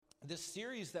this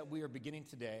series that we are beginning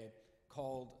today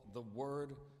called The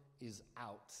Word is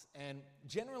Out. And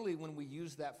generally when we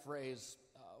use that phrase,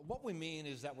 what we mean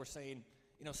is that we're saying,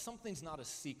 something's not a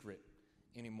secret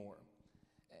anymore.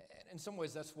 In some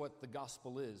ways, that's what the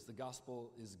gospel is. The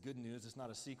gospel is good news. It's not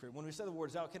a secret. When we say the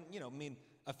word is out, it can, mean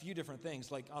a few different things.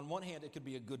 Like on one hand, it could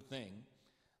be a good thing.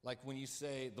 Like when you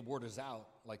say the word is out,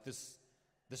 like this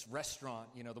restaurant,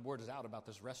 the word is out about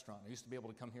this restaurant. I used to be able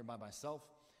to come here by myself.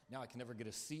 Now I can never get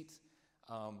a seat.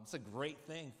 It's a great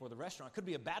thing for the restaurant. It could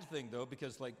be a bad thing, though,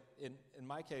 because like in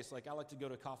my case, like I like to go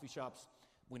to coffee shops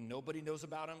when nobody knows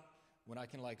about them, when I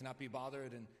can like not be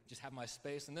bothered and just have my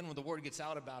space. And then when the word gets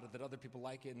out about it that other people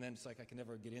like it, and then it's like I can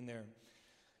never get in there.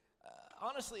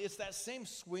 Honestly, it's that same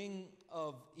swing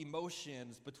of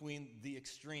emotions between the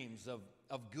extremes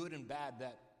of good and bad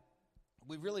that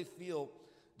we really feel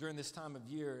during this time of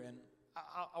year. And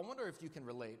I wonder if you can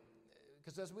relate.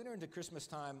 Because as we enter into Christmas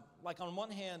time, like on one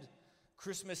hand,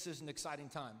 Christmas is an exciting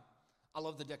time. I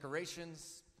love the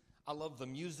decorations. I love the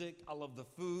music. I love the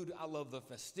food. I love the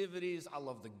festivities. I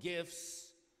love the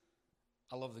gifts.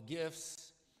 I love the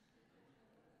gifts.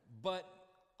 But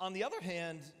on the other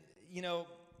hand,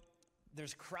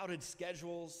 there's crowded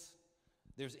schedules.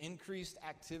 There's increased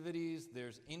activities.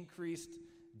 There's increased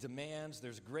demands.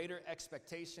 There's greater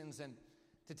expectations. And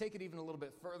to take it even a little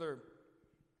bit further,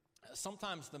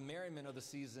 sometimes the merriment of the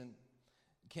season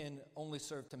can only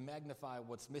serve to magnify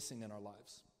what's missing in our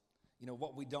lives.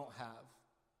 What we don't have,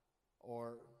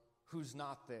 or who's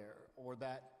not there, or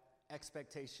that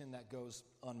expectation that goes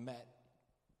unmet.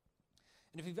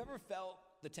 And if you've ever felt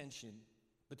the tension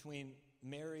between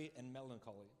merry and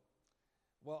melancholy,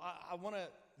 well, I want to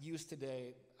use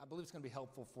today, I believe it's going to be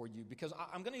helpful for you, because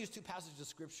I'm going to use two passages of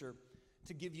Scripture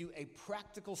to give you a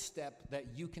practical step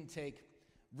that you can take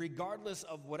regardless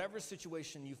of whatever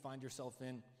situation you find yourself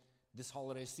in this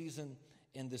holiday season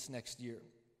and this next year.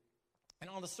 And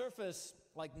on the surface,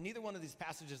 like neither one of these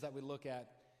passages that we look at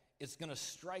is going to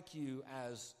strike you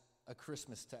as a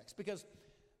Christmas text. Because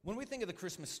when we think of the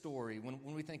Christmas story,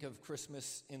 when we think of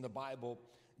Christmas in the Bible,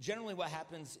 generally what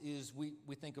happens is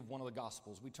we think of one of the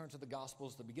Gospels. We turn to the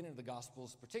Gospels, the beginning of the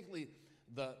Gospels, particularly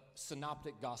the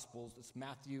synoptic Gospels. It's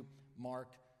Matthew, Mark,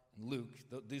 and Luke.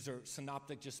 These are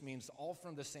synoptic, just means all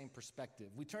from the same perspective.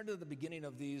 We turn to the beginning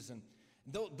of these, and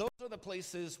those are the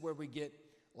places where we get,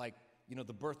 like,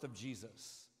 the birth of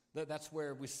Jesus. That's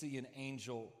where we see an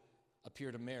angel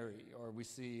appear to Mary, or we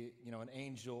see, an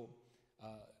angel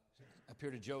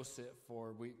appear to Joseph,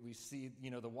 or we see,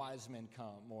 the wise men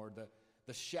come, or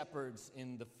the shepherds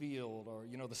in the field, or,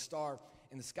 the star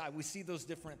in the sky. We see those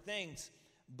different things.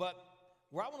 But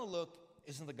where I want to look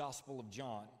is in the Gospel of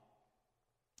John.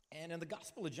 And in the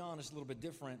Gospel of John, it's a little bit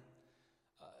different.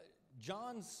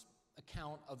 John's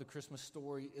account of the Christmas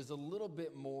story is a little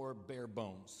bit more bare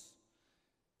bones.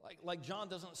 Like John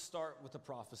doesn't start with a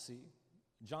prophecy.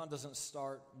 John doesn't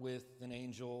start with an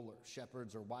angel or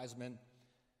shepherds or wise men.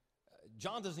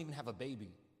 John doesn't even have a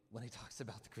baby when he talks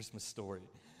about the Christmas story.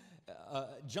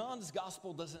 John's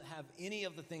gospel doesn't have any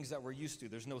of the things that we're used to.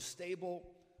 There's no stable,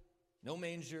 no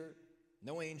manger,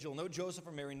 no angel, no Joseph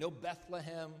or Mary, no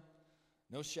Bethlehem,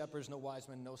 no shepherds, no wise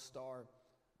men, no star,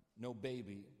 no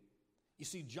baby. You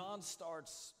see, John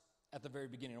starts at the very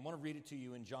beginning. I want to read it to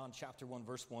you in John chapter 1,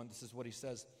 verse 1. This is what he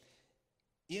says.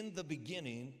 In the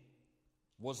beginning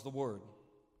was the Word,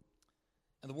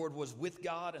 and the Word was with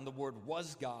God, and the Word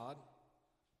was God.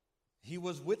 He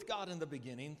was with God in the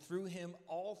beginning. Through him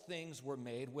all things were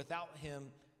made. Without him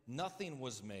nothing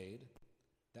was made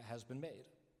that has been made.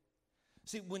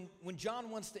 See, when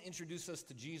John wants to introduce us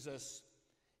to Jesus,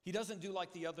 he doesn't do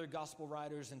like the other gospel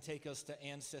writers and take us to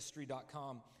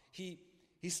Ancestry.com. He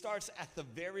starts at the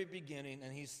very beginning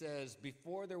and he says,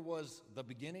 before there was the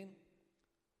beginning,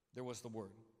 there was the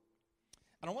Word.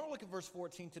 And I want to look at verse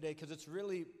 14 today because it's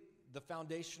really the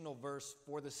foundational verse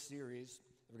for this series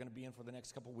that we're going to be in for the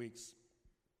next couple weeks.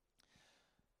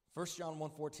 1 John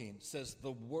 1:14 says,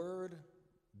 the Word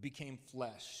became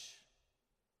flesh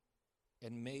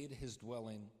and made his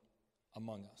dwelling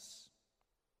among us.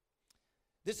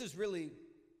 This is really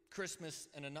Christmas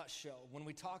in a nutshell. When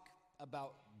we talk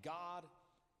about God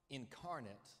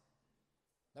incarnate,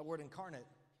 that word incarnate,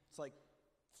 it's like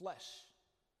flesh.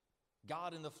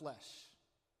 God in the flesh.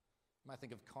 You might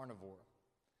think of carnivore.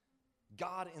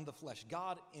 God in the flesh,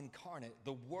 God incarnate.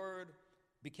 The Word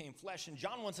became flesh. And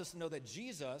John wants us to know that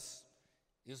Jesus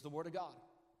is the Word of God.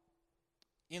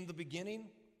 In the beginning,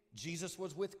 Jesus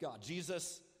was with God.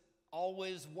 Jesus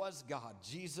always was God.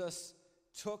 Jesus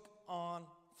took on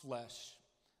flesh.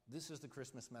 This is the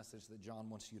Christmas message that John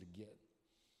wants you to get.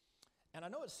 And I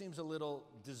know it seems a little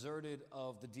deserted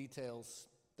of the details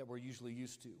that we're usually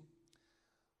used to.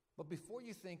 But before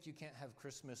you think you can't have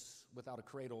Christmas without a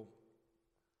cradle,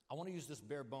 I want to use this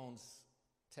bare bones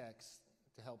text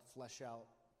to help flesh out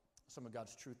some of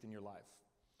God's truth in your life.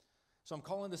 So I'm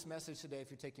calling this message today,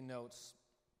 if you're taking notes,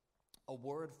 A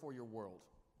Word for Your World.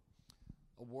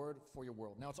 A word for your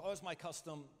world. Now, it's always my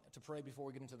custom to pray before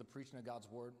we get into the preaching of God's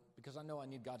word, because I know I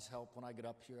need God's help when I get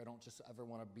up here. I don't just ever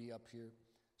want to be up here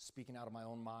speaking out of my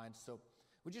own mind. So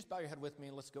would you just bow your head with me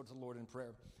and let's go to the Lord in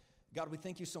prayer. God, we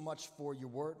thank you so much for your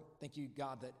word. Thank you,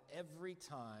 God, that every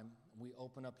time we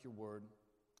open up your word,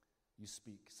 you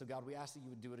speak. So, God, we ask that you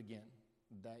would do it again,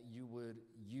 that you would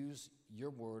use your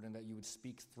word and that you would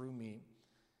speak through me.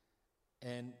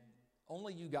 And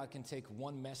only you, God, can take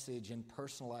one message and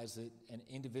personalize it and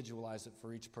individualize it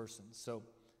for each person. So,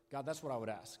 God, that's what I would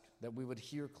ask, that we would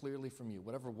hear clearly from you.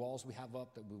 Whatever walls we have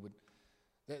up, that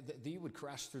you would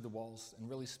crash through the walls and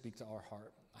really speak to our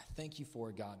heart. I thank you for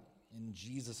it, God, in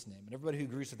Jesus' name. And everybody who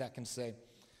agrees with that can say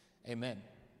amen.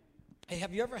 Hey,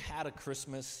 have you ever had a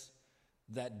Christmas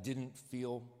that didn't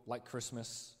feel like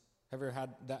Christmas? Have you ever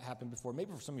had that happen before?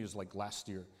 Maybe for some of you it was like last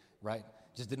year, right?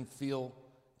 Just didn't feel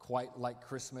quite like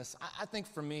Christmas. I think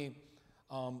for me,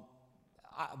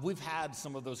 we've had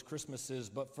some of those Christmases,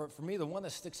 but for me, the one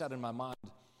that sticks out in my mind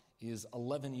is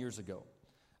 11 years ago.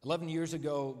 11 years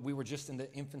ago, we were just in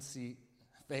the infancy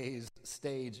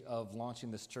stage of launching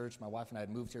this church. My wife and I had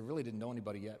moved here, really didn't know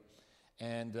anybody yet.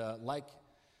 And like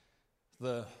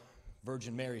the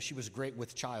Virgin Mary, she was great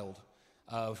with child.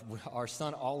 Our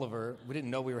son Oliver, we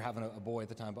didn't know we were having a boy at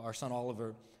the time, but our son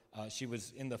Oliver, she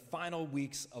was in the final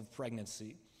weeks of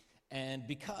pregnancy. And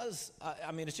because,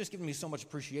 it's just given me so much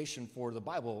appreciation for the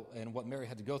Bible and what Mary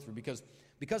had to go through,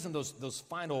 because in those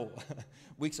final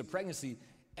weeks of pregnancy,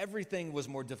 everything was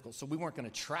more difficult. So we weren't going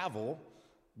to travel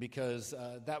because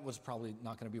that was probably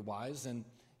not going to be wise. And,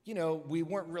 we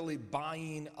weren't really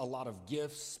buying a lot of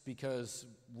gifts because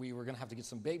we were going to have to get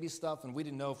some baby stuff, and we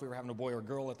didn't know if we were having a boy or a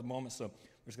girl at the moment, so we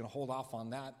were just going to hold off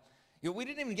on that. We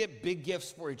didn't even get big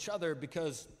gifts for each other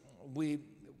because we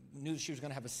knew she was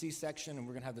going to have a C-section and we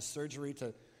were going to have the surgery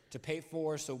to pay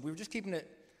for, so we were just keeping it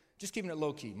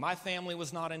low-key. My family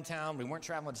was not in town. We weren't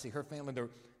traveling to see her family. There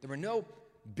were no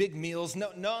big meals,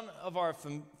 none of our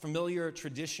familiar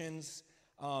traditions.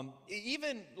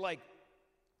 Even like,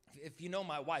 if you know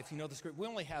my wife, you know the script, we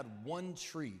only had one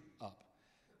tree up.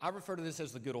 I refer to this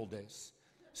as the good old days.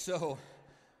 So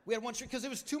we had one tree because it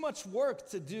was too much work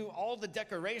to do all the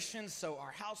decorations, so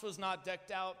our house was not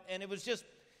decked out, and it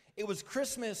was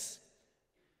Christmas,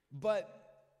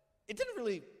 but it didn't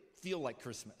really feel like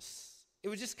Christmas. It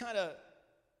was just kind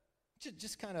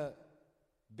of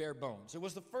bare bones. It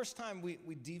was the first time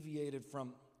we deviated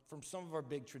from some of our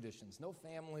big traditions. No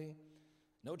family,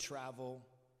 no travel,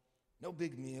 no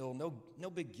big meal, no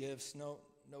big gifts, no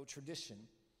tradition.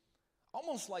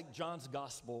 Almost like John's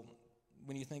gospel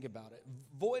when you think about it,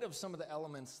 void of some of the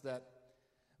elements that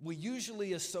we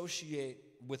usually associate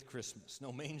with Christmas.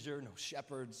 No manger, no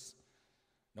shepherds,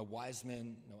 no wise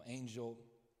men, no angel.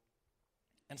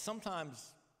 And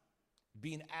sometimes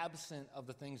being absent of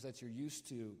the things that you're used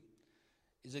to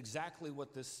is exactly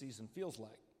what this season feels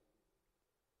like.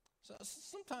 So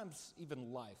sometimes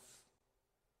even life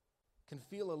can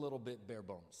feel a little bit bare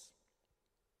bones.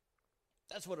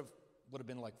 That's what it would have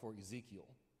been like for Ezekiel.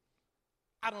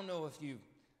 I don't know if you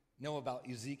know about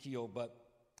Ezekiel, but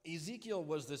Ezekiel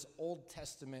was this Old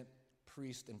Testament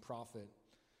priest and prophet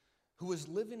who was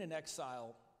living in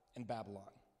exile in Babylon.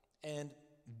 And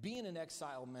being in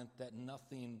exile meant that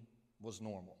nothing was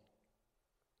normal.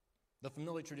 The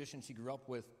familiar traditions he grew up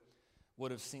with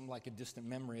would have seemed like a distant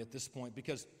memory at this point,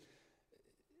 because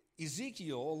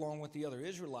Ezekiel, along with the other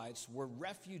Israelites, were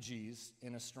refugees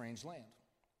in a strange land.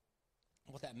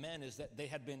 What that meant is that they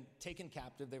had been taken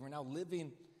captive. They were now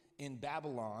living in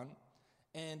Babylon,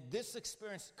 and this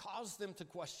experience caused them to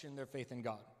question their faith in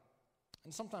God.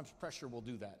 And sometimes pressure will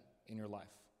do that in your life.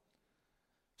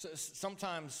 So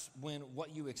sometimes when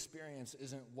what you experience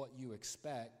isn't what you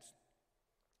expect,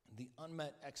 the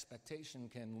unmet expectation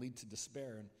can lead to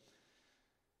despair. And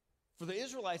for the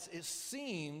Israelites, it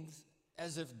seemed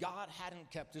as if God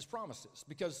hadn't kept his promises,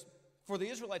 because for the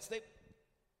Israelites,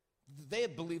 they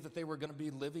had believed that they were going to be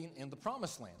living in the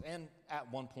promised land. And at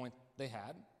one point, they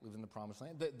had lived in the promised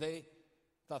land. They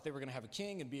thought they were going to have a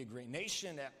king and be a great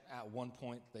nation. At one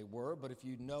point, they were. But if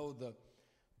you know the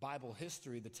Bible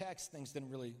history, the text, things didn't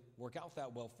really work out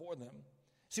that well for them.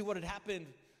 See, what had happened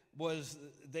was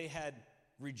they had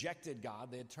rejected God.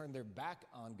 They had turned their back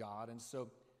on God. And so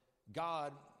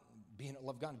God, being a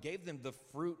love God, gave them the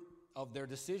fruit of their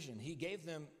decision. He gave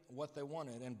them what they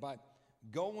wanted. And by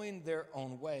going their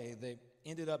own way, they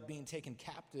ended up being taken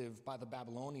captive by the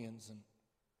Babylonians. And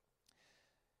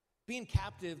being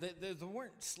captive, they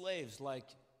weren't slaves like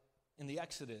in the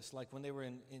Exodus, like when they were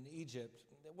in Egypt.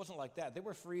 It wasn't like that. They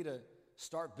were free to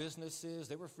start businesses.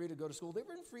 They were free to go to school. They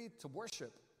were free to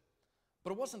worship.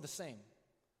 But it wasn't the same.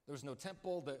 There was no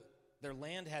temple. Their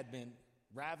land had been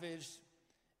ravaged,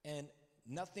 and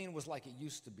nothing was like it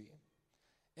used to be.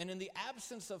 And in the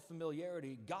absence of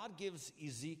familiarity, God gives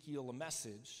Ezekiel a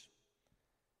message.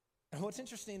 And what's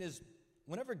interesting is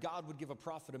whenever God would give a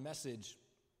prophet a message,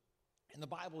 in the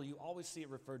Bible, you always see it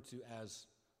referred to as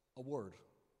a word.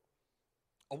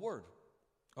 A word.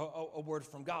 A word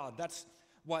from God. That's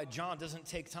why John doesn't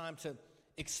take time to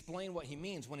explain what he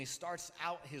means. When he starts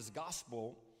out his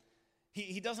gospel,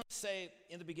 he doesn't say,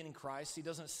 in the beginning, Christ. He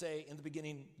doesn't say, in the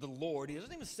beginning, the Lord. He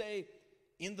doesn't even say,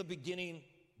 in the beginning,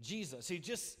 Jesus. He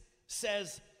just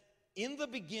says, in the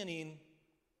beginning,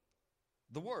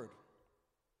 the Word,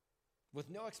 with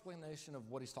no explanation of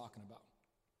what he's talking about.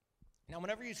 Now,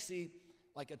 whenever you see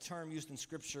like a term used in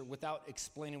Scripture without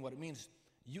explaining what it means,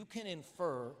 you can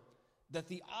infer that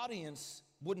the audience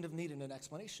wouldn't have needed an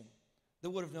explanation. They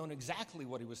would have known exactly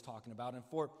what he was talking about. And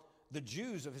for the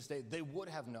Jews of his day, they would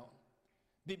have known.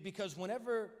 Because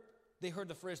whenever they heard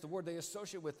the phrase, the word, they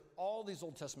associate with all these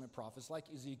Old Testament prophets like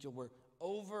Ezekiel, where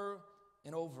over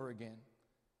and over again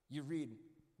you read,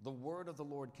 the word of the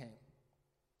Lord came.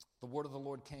 The word of the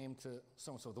Lord came to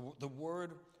so-and-so. The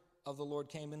word of the Lord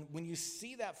came. And when you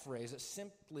see that phrase, it's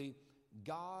simply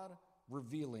God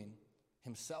revealing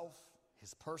himself,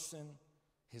 his person,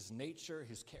 his nature,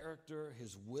 his character,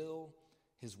 his will,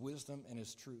 his wisdom, and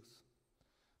his truth.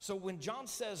 So when John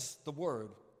says the word,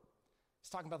 he's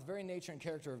talking about the very nature and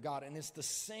character of God, and it's the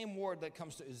same word that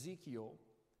comes to Ezekiel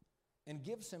and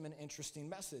gives him an interesting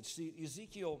message. See,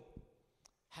 Ezekiel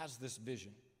has this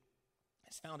vision.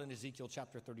 It's found in Ezekiel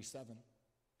chapter 37.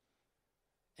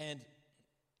 And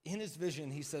in his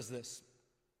vision, he says this,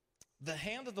 "The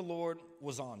hand of the Lord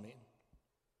was on me,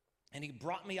 and he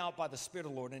brought me out by the Spirit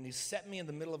of the Lord, and he set me in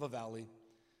the middle of a valley.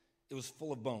 It was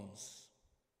full of bones.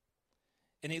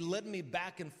 And he led me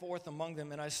back and forth among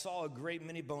them, and I saw a great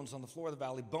many bones on the floor of the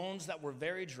valley, bones that were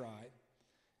very dry.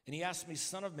 And he asked me,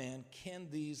 'Son of man, can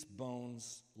these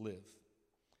bones live?'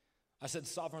 I said,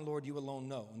 'Sovereign Lord, you alone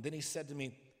know.' And then he said to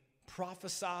me,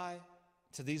 'Prophesy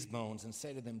to these bones and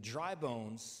say to them, dry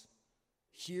bones,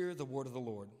 hear the word of the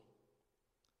Lord.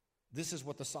 This is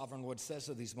what the sovereign Lord says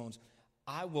to these bones.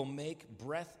 I will make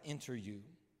breath enter you,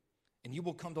 and you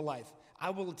will come to life.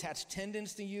 I will attach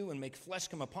tendons to you and make flesh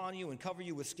come upon you and cover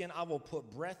you with skin. I will put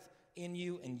breath in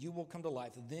you, and you will come to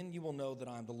life. Then you will know that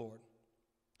I am the Lord.'"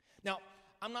 Now,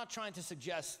 I'm not trying to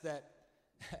suggest that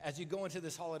as you go into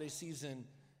this holiday season,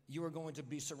 you are going to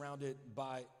be surrounded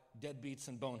by deadbeats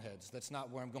and boneheads. That's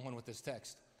not where I'm going with this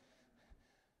text.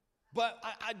 But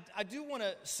I do want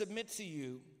to submit to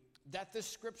you that this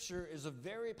scripture is a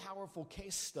very powerful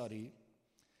case study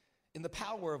in the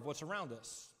power of what's around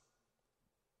us.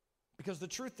 Because the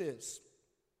truth is,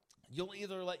 you'll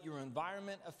either let your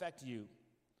environment affect you,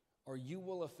 or you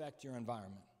will affect your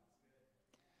environment.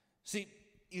 See,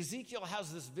 Ezekiel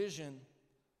has this vision,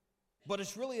 but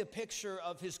it's really a picture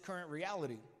of his current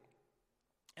reality.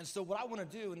 And so what I want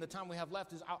to do in the time we have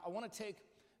left is I want to take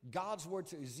God's word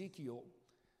to Ezekiel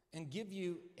and give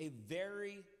you a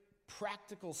very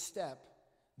practical step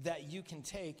that you can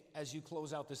take as you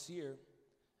close out this year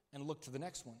and look to the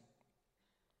next one.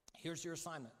 Here's your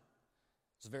assignment.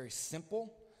 It's very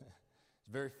simple, it's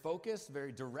very focused,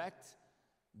 very direct,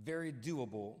 very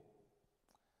doable.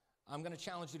 I'm going to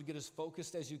challenge you to get as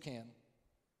focused as you can.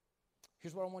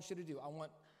 Here's what I want you to do. I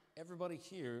want everybody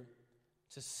here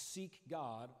to seek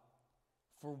God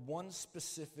for one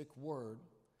specific word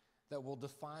that will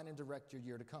define and direct your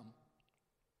year to come.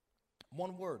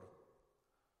 One word.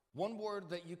 One word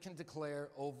that you can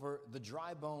declare over the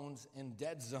dry bones and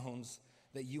dead zones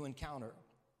that you encounter.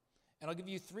 And I'll give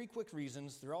you 3 quick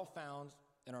reasons. They're all found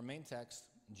in our main text,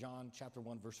 John chapter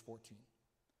 1, verse 14.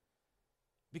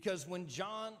 Because when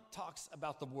John talks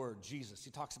about the word, Jesus, he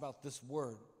talks about this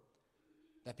word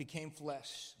that became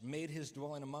flesh, made his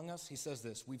dwelling among us. He says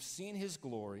this, we've seen his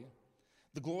glory,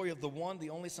 the glory of the one, the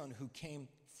only Son who came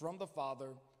from the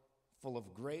Father, full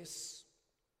of grace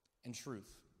and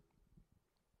truth.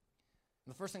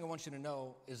 And the first thing I want you to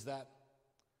know is that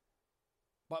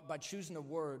by choosing a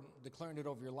word, declaring it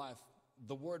over your life,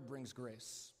 the word brings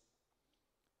grace.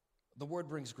 The word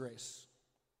brings grace.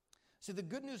 See, the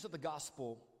good news of the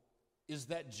gospel is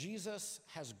that Jesus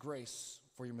has grace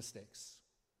for your mistakes.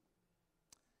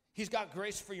 He's got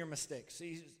grace for your mistakes.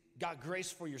 He's got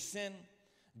grace for your sin,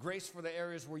 grace for the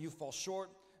areas where you fall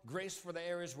short, grace for the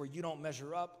areas where you don't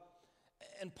measure up.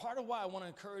 And part of why I want to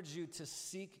encourage you to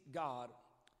seek God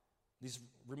these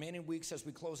remaining weeks as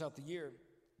we close out the year,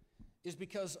 is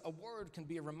because a word can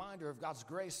be a reminder of God's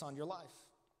grace on your life.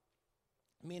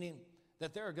 Meaning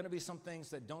that there are going to be some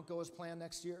things that don't go as planned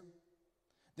next year.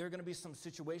 There are going to be some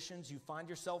situations you find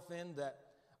yourself in that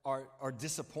are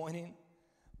disappointing.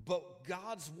 But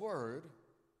God's word,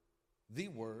 the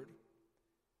word,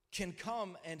 can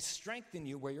come and strengthen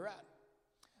you where you're at.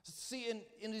 See,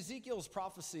 in Ezekiel's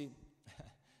prophecy,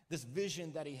 this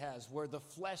vision that he has where the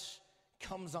flesh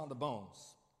comes on the bones,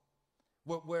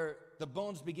 where the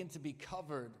bones begin to be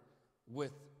covered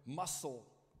with muscle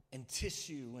and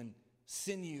tissue and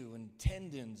sinew and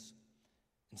tendons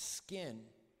and skin.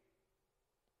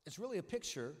 It's really a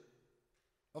picture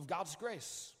of God's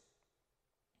grace.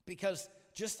 Because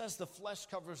just as the flesh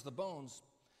covers the bones,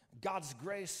 God's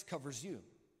grace covers you.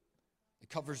 It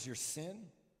covers your sin.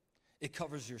 It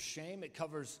covers your shame. It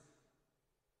covers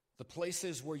the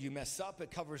places where you mess up. It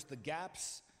covers the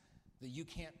gaps that you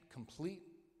can't complete.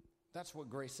 That's what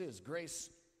grace is. Grace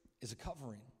is a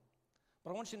covering.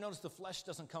 But I want you to notice the flesh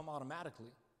doesn't come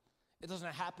automatically. It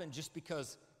doesn't happen just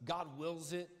because God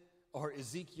wills it or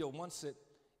Ezekiel wants it.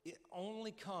 It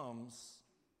only comes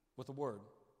with a word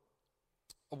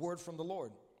from the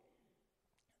Lord.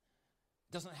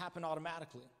 It doesn't happen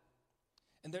automatically.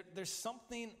 And there's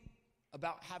something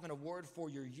about having a word for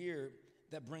your year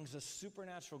that brings a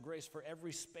supernatural grace for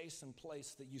every space and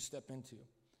place that you step into,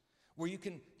 where you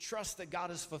can trust that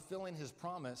God is fulfilling his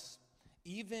promise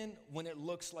even when it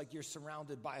looks like you're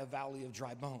surrounded by a valley of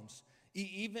dry bones.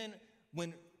 Even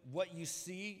when what you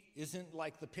see isn't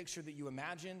like the picture that you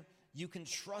imagine, you can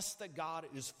trust that God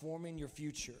is forming your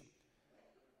future.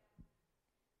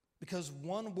 Because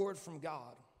one word from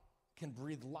God can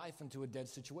breathe life into a dead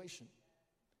situation.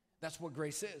 That's what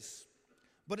grace is.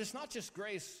 But it's not just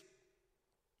grace,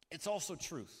 it's also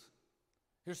truth.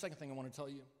 Here's the second thing I want to tell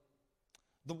you.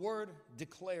 The word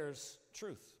declares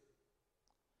truth.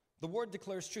 The word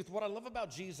declares truth. What I love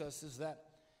about Jesus is that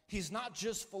he's not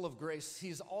just full of grace,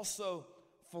 he's also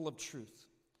full of truth.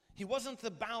 He wasn't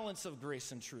the balance of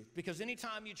grace and truth, because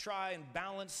anytime you try and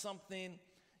balance something,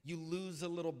 you lose a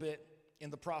little bit in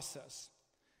the process.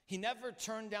 He never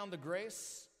turned down the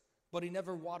grace, but he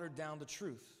never watered down the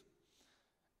truth.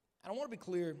 And I want to be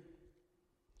clear,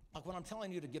 like when I'm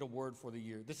telling you to get a word for the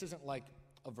year, this isn't like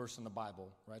a verse in the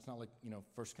Bible, right? It's not like,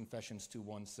 1 Confessions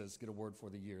 2:1 says, get a word for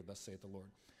the year, thus saith the Lord.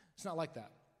 It's not like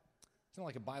that. It's not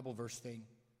like a Bible verse thing.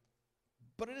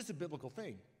 But it is a biblical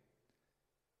thing.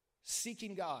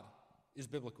 Seeking God is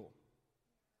biblical.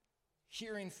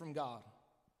 Hearing from God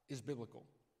is biblical.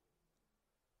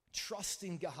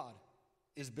 Trusting God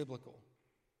is biblical.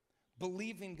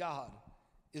 Believing God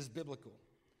is biblical.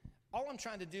 All I'm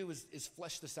trying to do is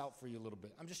flesh this out for you a little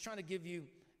bit. I'm just trying to give you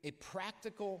a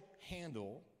practical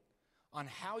handle on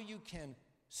how you can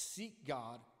seek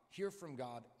God, hear from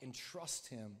God, and trust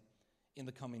him in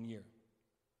the coming year.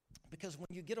 Because when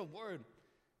you get a word,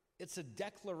 it's a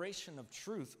declaration of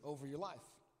truth over your life.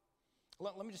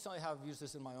 Let me just tell you how I've used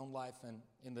this in my own life and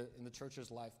in the church's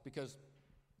life, because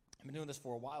I've been doing this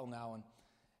for a while now,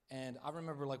 and I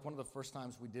remember like one of the first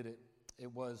times we did it,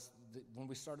 it was when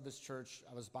we started this church.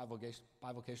 I was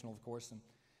bivocational, of course,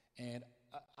 and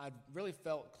I really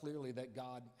felt clearly that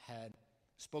God had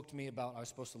spoke to me about I was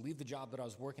supposed to leave the job that I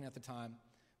was working at the time,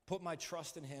 put my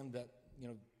trust in him that,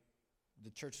 the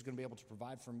church is going to be able to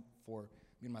provide for me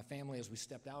and my family as we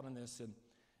stepped out in this. And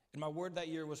my word that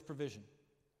year was provision.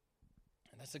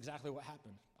 And that's exactly what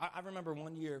happened. I remember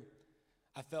one year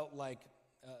I felt like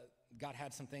God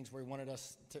had some things where he wanted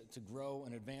us to grow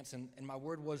and advance, and my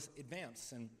word was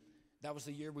advance. And that was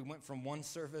the year we went from one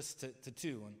service to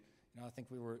two. And I think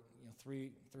we were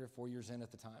 3 or 4 years in at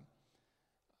the time.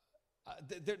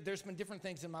 There's been different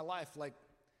things in my life,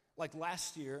 like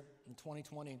last year in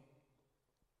 2020,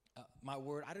 my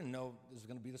word, I didn't know it was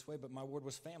going to be this way, but my word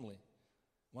was family.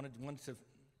 Wanted to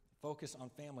focus on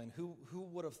family. And who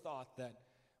would have thought that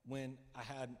when I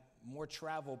had more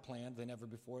travel planned than ever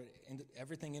before,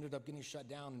 everything ended up getting shut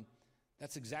down, and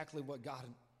that's exactly what God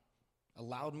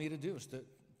allowed me to do, is to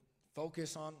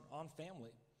focus on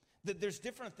family. There's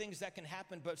different things that can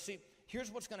happen, but see,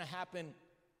 here's what's going to happen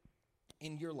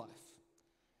in your life,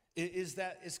 is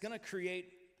that it's going to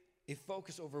create a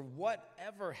focus over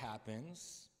whatever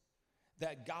happens,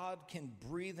 that God can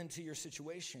breathe into your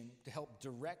situation to help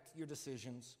direct your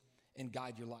decisions and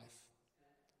guide your life.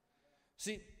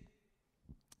 See,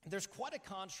 there's quite a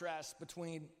contrast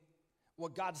between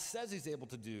what God says he's able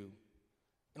to do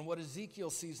and what Ezekiel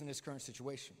sees in his current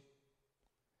situation.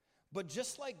 But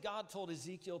just like God told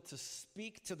Ezekiel to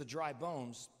speak to the dry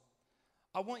bones,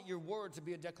 I want your word to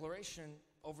be a declaration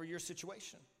over your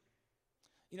situation.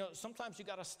 Sometimes you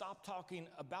got to stop talking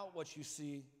about what you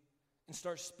see and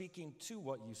start speaking to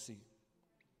what you see.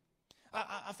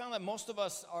 I found that most of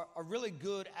us are really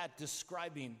good at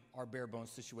describing our bare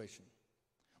bones situation.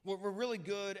 We're really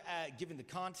good at giving the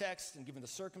context and giving the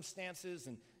circumstances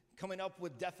and coming up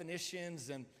with definitions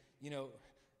and,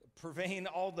 purveying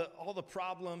all the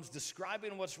problems,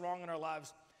 describing what's wrong in our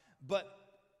lives. But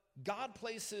God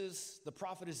places the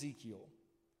prophet Ezekiel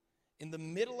in the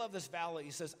middle of this valley.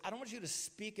 He says, I don't want you to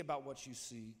speak about what you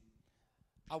see.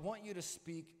 I want you to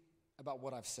speak about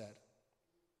what I've said.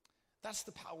 That's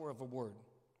the power of a word.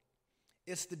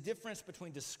 It's the difference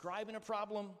between describing a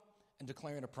problem and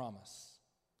declaring a promise.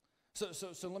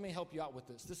 So let me help you out with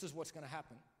this. This is what's going to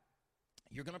happen.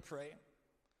 You're going to pray.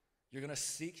 You're going to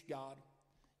seek God.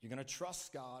 You're going to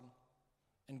trust God.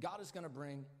 And God is going to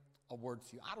bring a word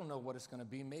to you. I don't know what it's going to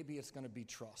be. Maybe it's going to be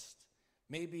trust.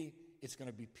 Maybe it's going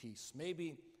to be peace.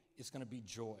 Maybe it's going to be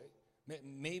joy.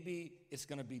 Maybe it's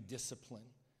going to be discipline.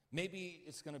 Maybe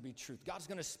it's going to be truth. God's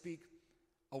going to speak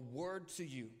a word to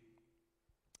you.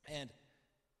 And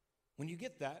when you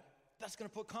get that, that's going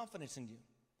to put confidence in you.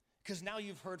 Because now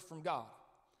you've heard from God.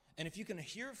 And if you can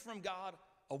hear from God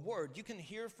a word, you can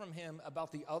hear from him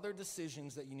about the other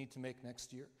decisions that you need to make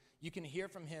next year. You can hear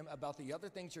from him about the other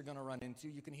things you're going to run into.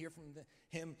 You can hear from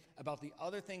him about the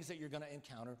other things that you're going to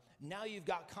encounter. Now you've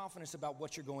got confidence about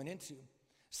what you're going into.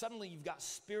 Suddenly you've got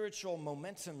spiritual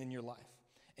momentum in your life.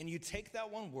 And you take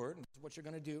that one word, and this is what you're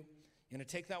going to do. You're going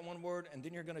to take that one word, and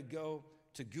then you're going to go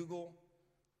to Google,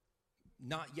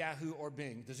 not Yahoo or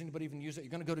Bing. Does anybody even use it?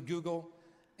 You're going to go to Google,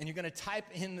 and you're going to type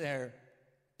in there,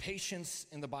 patience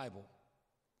in the Bible,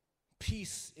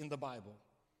 peace in the Bible,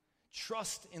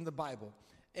 trust in the Bible.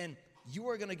 And you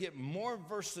are going to get more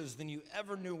verses than you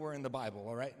ever knew were in the Bible,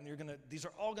 all right? And these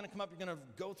are all going to come up. You're going to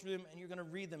go through them, and you're going to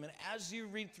read them. And as you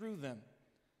read through them,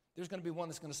 there's going to be one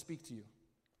that's going to speak to you.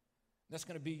 That's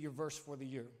going to be your verse for the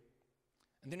year.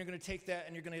 And then you're going to take that,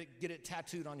 and you're going to get it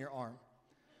tattooed on your arm.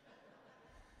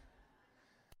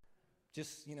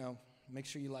 Just, make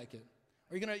sure you like it.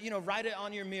 Or you're going to, write it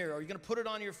on your mirror, or you're going to put it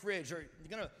on your fridge, or you're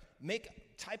going to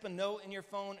type a note in your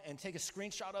phone and take a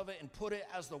screenshot of it and put it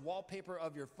as the wallpaper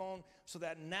of your phone so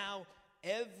that now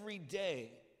every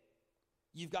day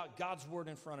you've got God's word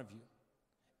in front of you.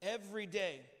 Every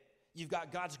day you've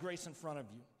got God's grace in front of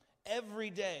you. Every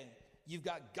day you've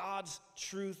got God's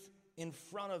truth in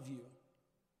front of you.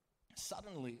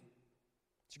 Suddenly,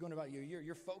 as you're going about your year,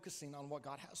 you're focusing on what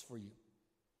God has for you.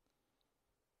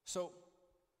 So,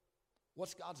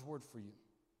 what's God's word for you?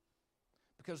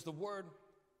 Because the word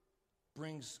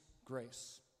brings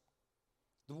grace.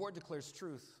 The word declares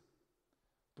truth.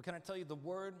 But can I tell you, the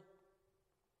word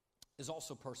is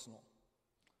also personal.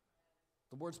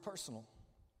 The word's personal.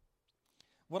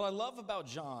 What I love about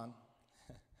John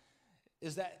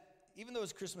is that even though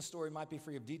his Christmas story might be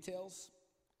free of details,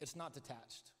 it's not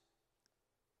detached.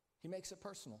 He makes it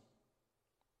personal.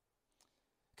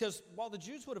 Because while the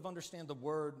Jews would have understood the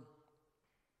word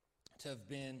to have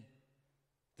been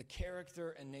the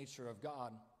character and nature of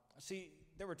God, see,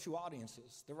 there were two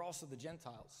audiences. There were also the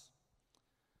Gentiles.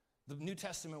 The New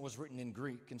Testament was written in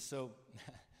Greek, and so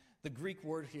the Greek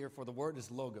word here for the word is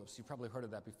logos. You've probably heard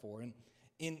of that before. And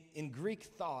in Greek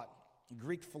thought,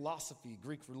 Greek philosophy,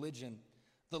 Greek religion,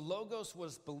 the logos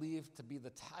was believed to be the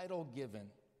title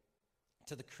given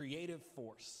to the creative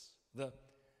force, the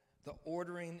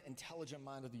ordering, intelligent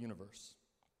mind of the universe.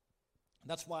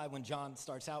 That's why when John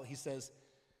starts out, he says,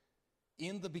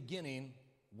 in the beginning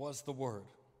was the Word.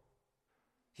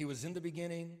 He was in the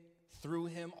beginning. Through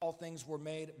him all things were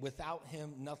made. Without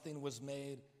him nothing was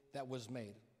made that was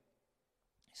made.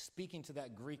 Speaking to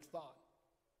that Greek thought.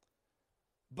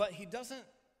 But he doesn't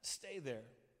stay there.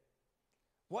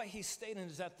 What he's stating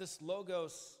is that this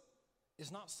logos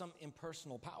is not some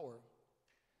impersonal power.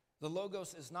 The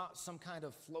logos is not some kind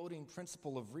of floating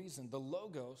principle of reason. The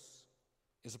logos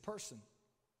is a person.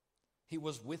 He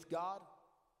was with God.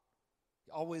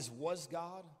 He always was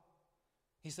God.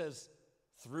 He says,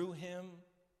 through him,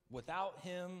 without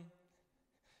him,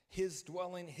 his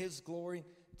dwelling, his glory,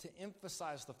 to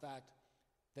emphasize the fact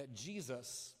that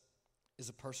Jesus is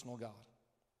a personal God.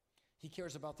 He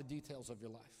cares about the details of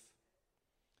your life.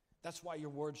 That's why your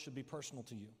word should be personal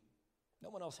to you.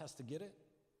 No one else has to get it.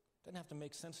 Doesn't have to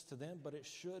make sense to them, but it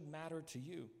should matter to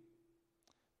you.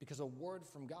 Because a word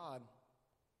from God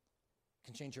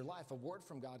can change your life. A word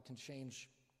from God can change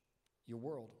your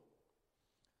world.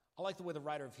 I like the way the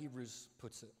writer of Hebrews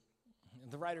puts it.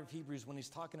 The writer of Hebrews, when he's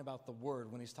talking about the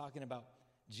word, when he's talking about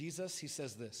Jesus, he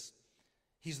says this.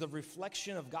 He's the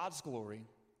reflection of God's glory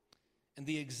and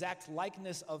the exact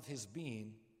likeness of his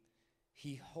being.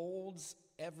 He holds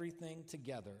everything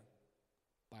together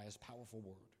by his powerful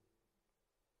word.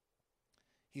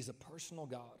 He's a personal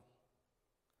God,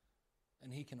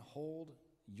 and he can hold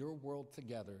your world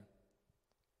together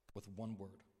with one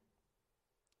word,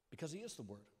 because he is the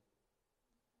Word.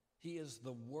 He is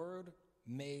the Word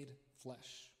made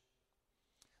flesh.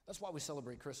 That's why we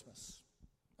celebrate Christmas.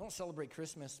 I don't celebrate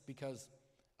Christmas because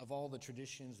of all the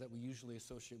traditions that we usually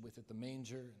associate with it, the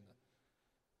manger and the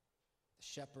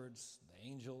shepherds, the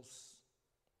angels,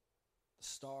 the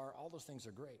star. All those things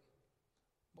are great.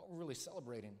 What we're really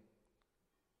celebrating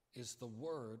is the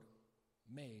Word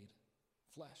made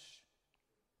flesh.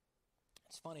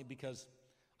 It's funny because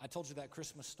I told you that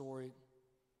Christmas story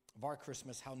of our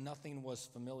Christmas, how nothing was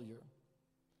familiar.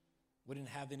 We didn't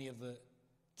have any of the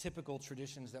typical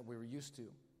traditions that we were used to.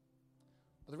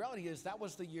 But the reality is that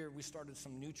was the year we started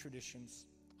some new traditions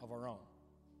of our own.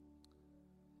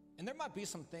 And there might be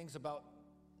some things about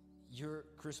your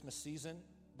Christmas season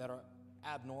that are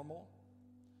abnormal.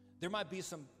 There might be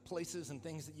some places and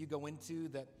things that you go into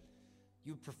that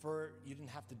you prefer you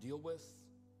didn't have to deal with.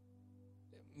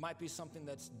 It might be something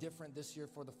that's different this year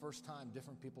for the first time,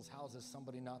 different people's houses,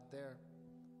 somebody not there,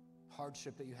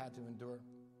 hardship that you had to endure.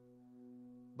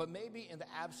 But maybe in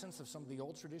the absence of some of the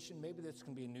old tradition, maybe this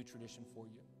can be a new tradition for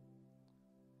you.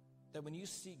 That when you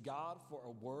seek God for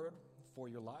a word for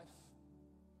your life,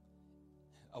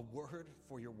 a word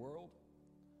for your world,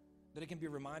 that it can be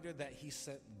a reminder that he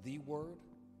sent the word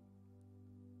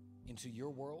into your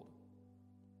world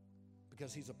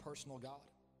because he's a personal God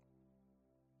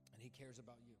and he cares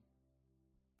about you.